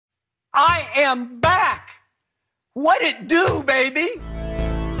I am back. What it do, baby?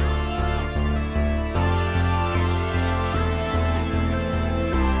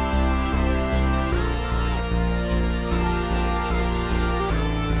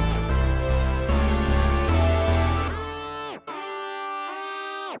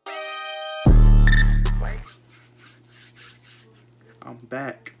 I'm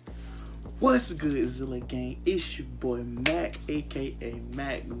back. What's good, Zilla gang? It's your boy Mac, aka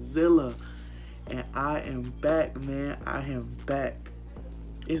Maczilla, and I am back, man. I am back.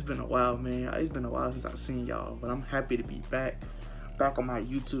 It's been a while, man. It's been a while since I've seen y'all, but I'm happy to be back on my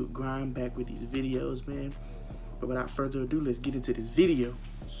YouTube grind, back with these videos, man. But without further ado, let's get into this video.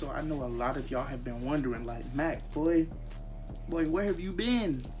 So I know a lot of y'all have been wondering, like, Mac, boy, where have you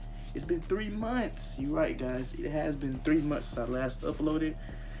been? It's been 3 months. You're right, guys. It has been 3 months since I last uploaded.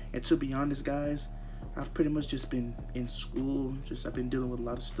 And to be honest, guys, I've pretty much just been in school. I've been dealing with a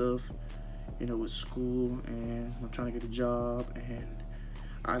lot of stuff, you know, with school, and I'm trying to get a job. And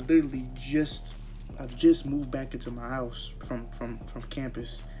I literally I've just moved back into my house from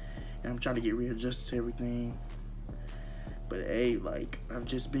campus, and I'm trying to get readjusted to everything. But hey, like, I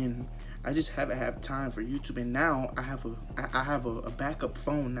just haven't had time for YouTube, and now I have a backup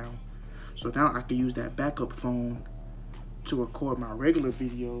phone now. So now I can use that backup phone to record my regular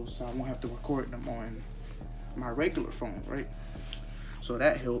videos, so I won't have to record them on my regular phone, right? So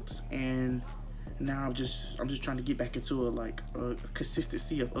that helps. And now I'm just trying to get back into a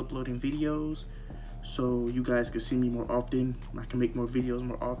consistency of uploading videos, so you guys can see me more often. I can make more videos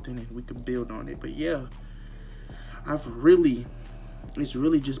more often, and we can build on it. But yeah, it's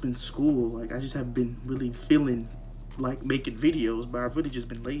really just been school. Like, I just haven't been really feeling like making videos, but I've really just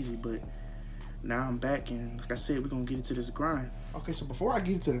been lazy. But now I'm back, and like I said, we're gonna get into this grind. Okay, so before I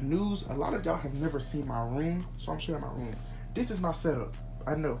get into the news, a lot of y'all have never seen my room, so I'm showing my room. This is my setup.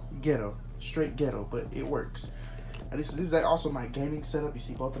 I know, ghetto, straight ghetto, but it works. And this is also my gaming setup. You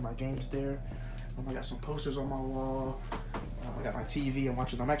see both of my games there. I got some posters on my wall. I got my TV. I'm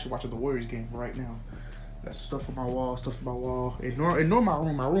actually watching the Warriors game right now. That's stuff on my wall, Ignore my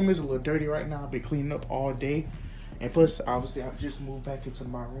room. My room is a little dirty right now. I've been cleaning up all day. And plus, obviously, I've just moved back into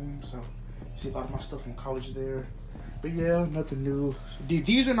my room, so you see a lot of my stuff from college there. But yeah, nothing new.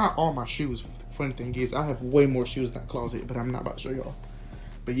 These are not all my shoes. Funny thing is, I have way more shoes in that closet, but I'm not about to show y'all.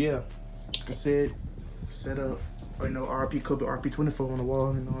 But yeah, like I said, set up. I know RP Kobe, RP24 on the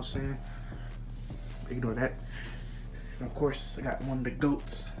wall, you know what I'm saying? Ignore that. And of course, I got one of the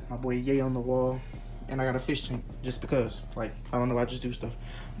GOATs, my boy Ye on the wall. And I got a fish tank, just because, like, I don't know, I just do stuff.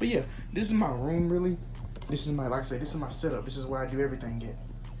 But yeah, this is my room, really. This is my, like I said, this is my setup. This is where I do everything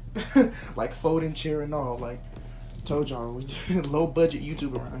at. Like folding chair and all. Like, told y'all, we low budget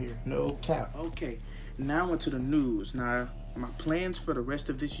YouTube around here. No cap. Okay, now into the news. Now, my plans for the rest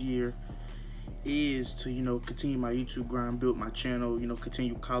of this year is to, you know, continue my YouTube grind, build my channel, you know,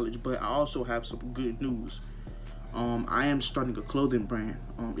 continue college. But I also have some good news. I am starting a clothing brand.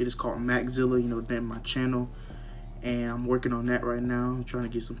 It is called Maczilla, you know, that's my channel, and I'm working on that right now. I'm trying to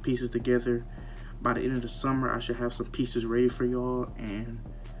get some pieces together. By the end of the summer, I should have some pieces ready for y'all, and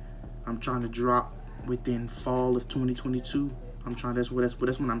I'm trying to drop within fall of 2022. That's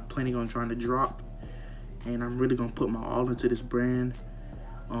when I'm planning on trying to drop, and I'm really gonna put my all into this brand.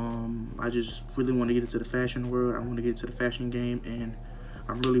 I just really want to get into the fashion world. I want to get into the fashion game, and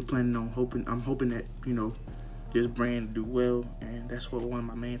I'm really planning on I'm hoping that, you know, this brand do well, and that's what one of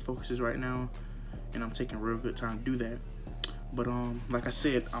my main focuses right now, and I'm taking real good time to do that. But like I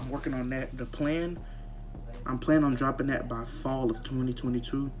said, I'm working on that. I'm planning on dropping that by fall of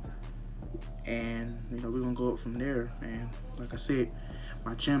 2022, and you know, we're gonna go up from there. And like I said,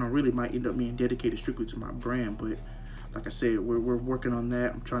 my channel really might end up being dedicated strictly to my brand, but like I said, we're working on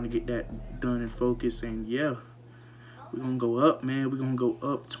that. I'm trying to get that done and focused, and yeah, we're gonna go up, man. We're gonna go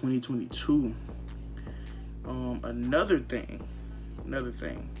up 2022. Another thing,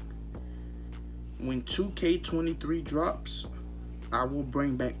 when 2K23 drops, I will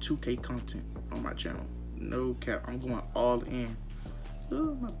bring back 2K content on my channel. No cap, I'm going all in.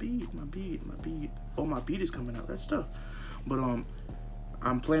 Oh, my bead. Oh, my bead is coming out, that stuff. But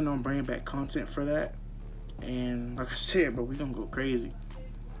I'm planning on bringing back content for that. And like I said, bro, we're gonna go crazy.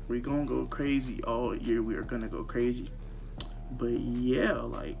 We're gonna go crazy all year. We are gonna go crazy. But yeah,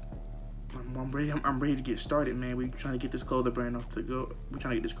 like, I'm ready to get started, man. We're trying to get this clothing brand off the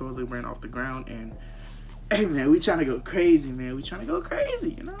ground, and hey, man, we trying to go crazy, man. We trying to go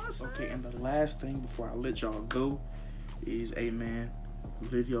crazy, you know what I'm saying? Okay, and the last thing before I let y'all go is, hey, man,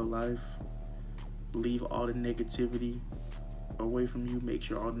 live your life. Leave all the negativity away from you. Make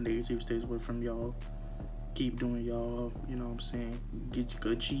sure all the negativity stays away from y'all. keep doing, y'all. You know what I'm saying?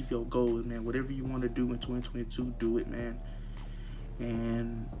 Achieve your goals, man. Whatever you want to do in 2022, do it, man.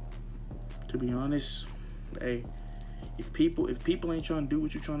 And to be honest, hey, if people ain't trying to do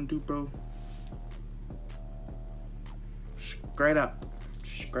what you're trying to do, bro, straight up.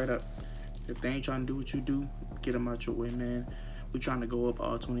 If they ain't trying to do what you do, get them out your way, man. We trying to go up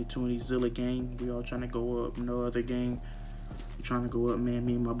all 2020 Zilla gang. We all trying to go up. No other gang. We trying to go up, man.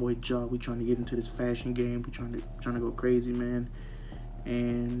 Me and my boy Ja, we trying to get into this fashion game. We trying to go crazy, man.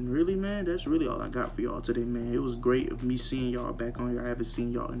 And really, man, that's really all I got for y'all today, man. It was great of me seeing y'all back on here. I haven't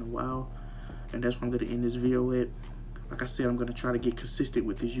seen y'all in a while, and that's what I'm gonna end this video at. Like I said, I'm gonna try to get consistent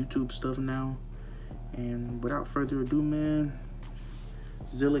with this YouTube stuff now. And without further ado, man,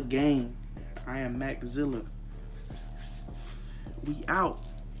 Zilla gang. I am Mac Zilla. We out.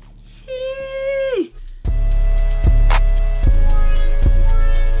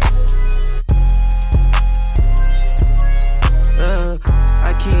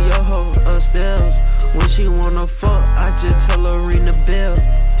 I keep your hoe upstairs. When she wanna fuck, I just tell her ring the bell.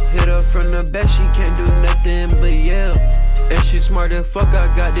 Hit her from the back, she can't do nothing but yell. And she smart as fuck, I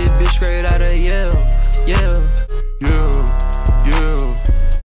got this bitch straight out of